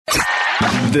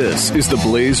This is the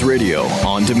Blaze Radio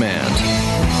on demand.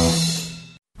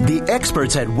 The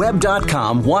experts at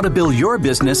Web.com want to build your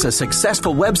business a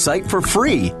successful website for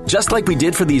free, just like we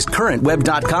did for these current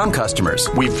Web.com customers.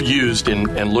 We've used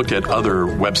and looked at other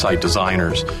website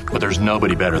designers, but there's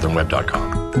nobody better than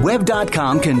Web.com.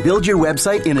 Web.com can build your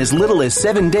website in as little as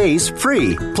 7 days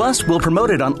free. Plus, we'll promote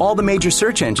it on all the major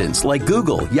search engines like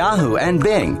Google, Yahoo, and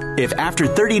Bing. If after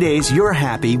 30 days you're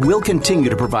happy, we'll continue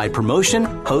to provide promotion,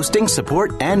 hosting,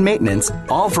 support, and maintenance,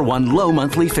 all for one low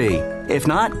monthly fee. If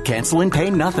not, cancel and pay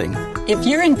nothing. If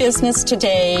you're in business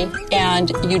today and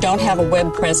you don't have a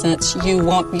web presence, you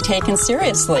won't be taken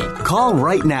seriously. Call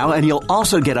right now and you'll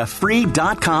also get a free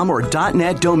 .com or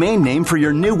 .net domain name for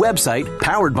your new website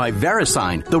powered by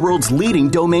VeriSign, the world's leading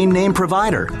domain name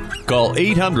provider. Call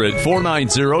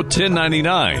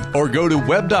 800-490-1099 or go to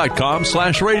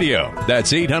web.com/radio.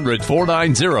 That's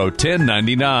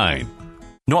 800-490-1099.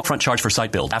 No upfront charge for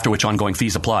site build, after which ongoing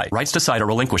fees apply. Rights to site are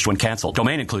relinquished when canceled.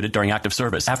 Domain included during active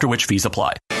service, after which fees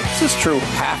apply. Is this true?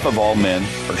 Half of all men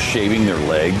are shaving their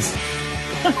legs?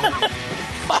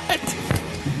 What?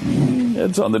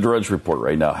 It's on the Drudge Report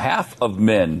right now. Half of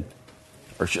men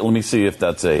are... Let me see if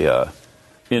that's a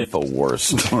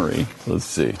InfoWars story. Let's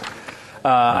see.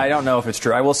 I don't know if it's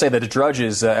true. I will say that Drudge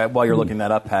is, while you're looking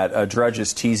that up, Pat, Drudge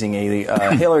is teasing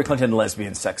a Hillary Clinton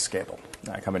lesbian sex scandal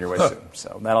coming your way soon.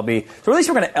 So that'll be... So at least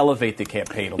we're going to elevate the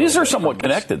campaign a little bit. These are somewhat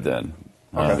connected then.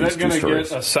 Okay. Is that going to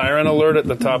get a siren alert at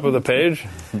the top of the page?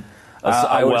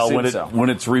 When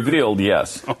it's revealed,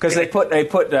 yes. Because they put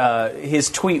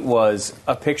his tweet was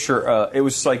a picture. It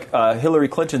was like Hillary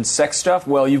Clinton's sex stuff.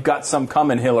 Well, you've got some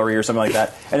coming, Hillary, or something like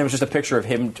that. And it was just a picture of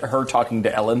her talking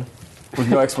to Ellen with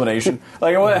no explanation.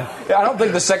 I don't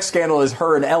think the sex scandal is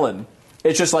her and Ellen.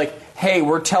 It's just like, hey,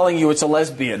 we're telling you it's a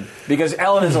lesbian because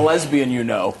Ellen is a lesbian, you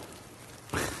know.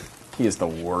 He is the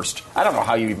worst. I don't know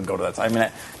how you even go to that site. I mean,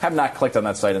 I have not clicked on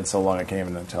that site in so long, I can't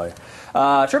even tell you.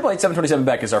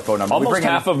 888-727-BECK is our phone number. Almost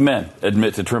half of men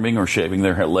admit to trimming or shaving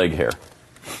their leg hair.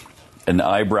 An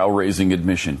eyebrow-raising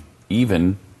admission,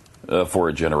 even for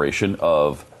a generation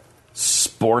of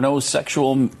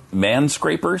spornosexual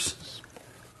manscrapers.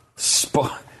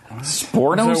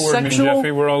 Spornosexual?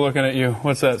 Jeffy, we're all looking at you.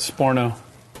 What's that, sporno?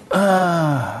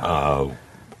 I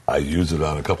use it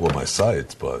on a couple of my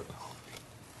sites, but...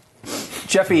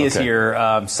 Jeffy is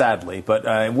here, sadly,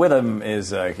 but with him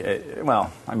is,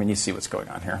 you see what's going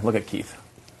on here. Look at Keith.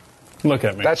 Look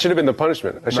at me. That should have been the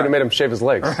punishment. I should have made him shave his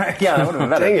legs. Right. Yeah, that would have been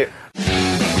better. Dang it.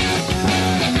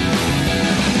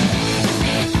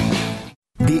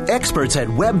 The experts at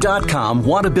Web.com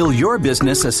want to build your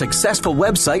business a successful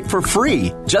website for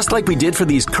free, just like we did for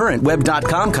these current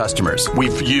Web.com customers.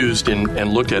 We've used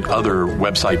and looked at other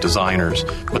website designers,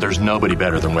 but there's nobody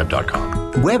better than Web.com.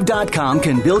 Web.com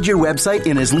can build your website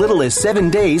in as little as 7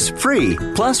 days free.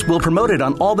 Plus, we'll promote it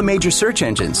on all the major search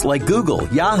engines like Google,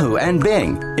 Yahoo, and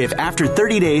Bing. If after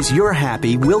 30 days you're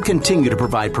happy, we'll continue to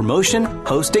provide promotion,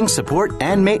 hosting, support,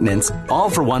 and maintenance, all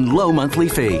for one low monthly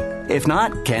fee. If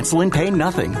not, cancel and pay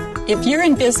nothing. If you're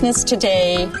in business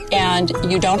today and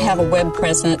you don't have a web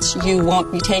presence, you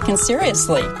won't be taken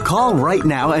seriously. Call right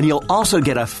now and you'll also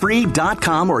get a free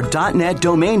 .com or .net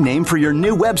domain name for your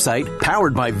new website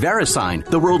powered by VeriSign,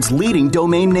 the world's leading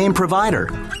domain name provider.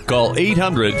 Call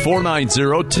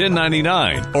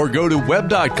 800-490-1099 or go to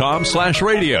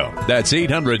web.com/radio. That's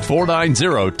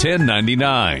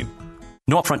 800-490-1099.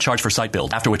 No upfront charge for site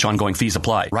build, after which ongoing fees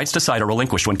apply. Rights to site are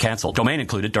relinquished when canceled. Domain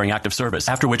included during active service,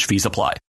 after which fees apply.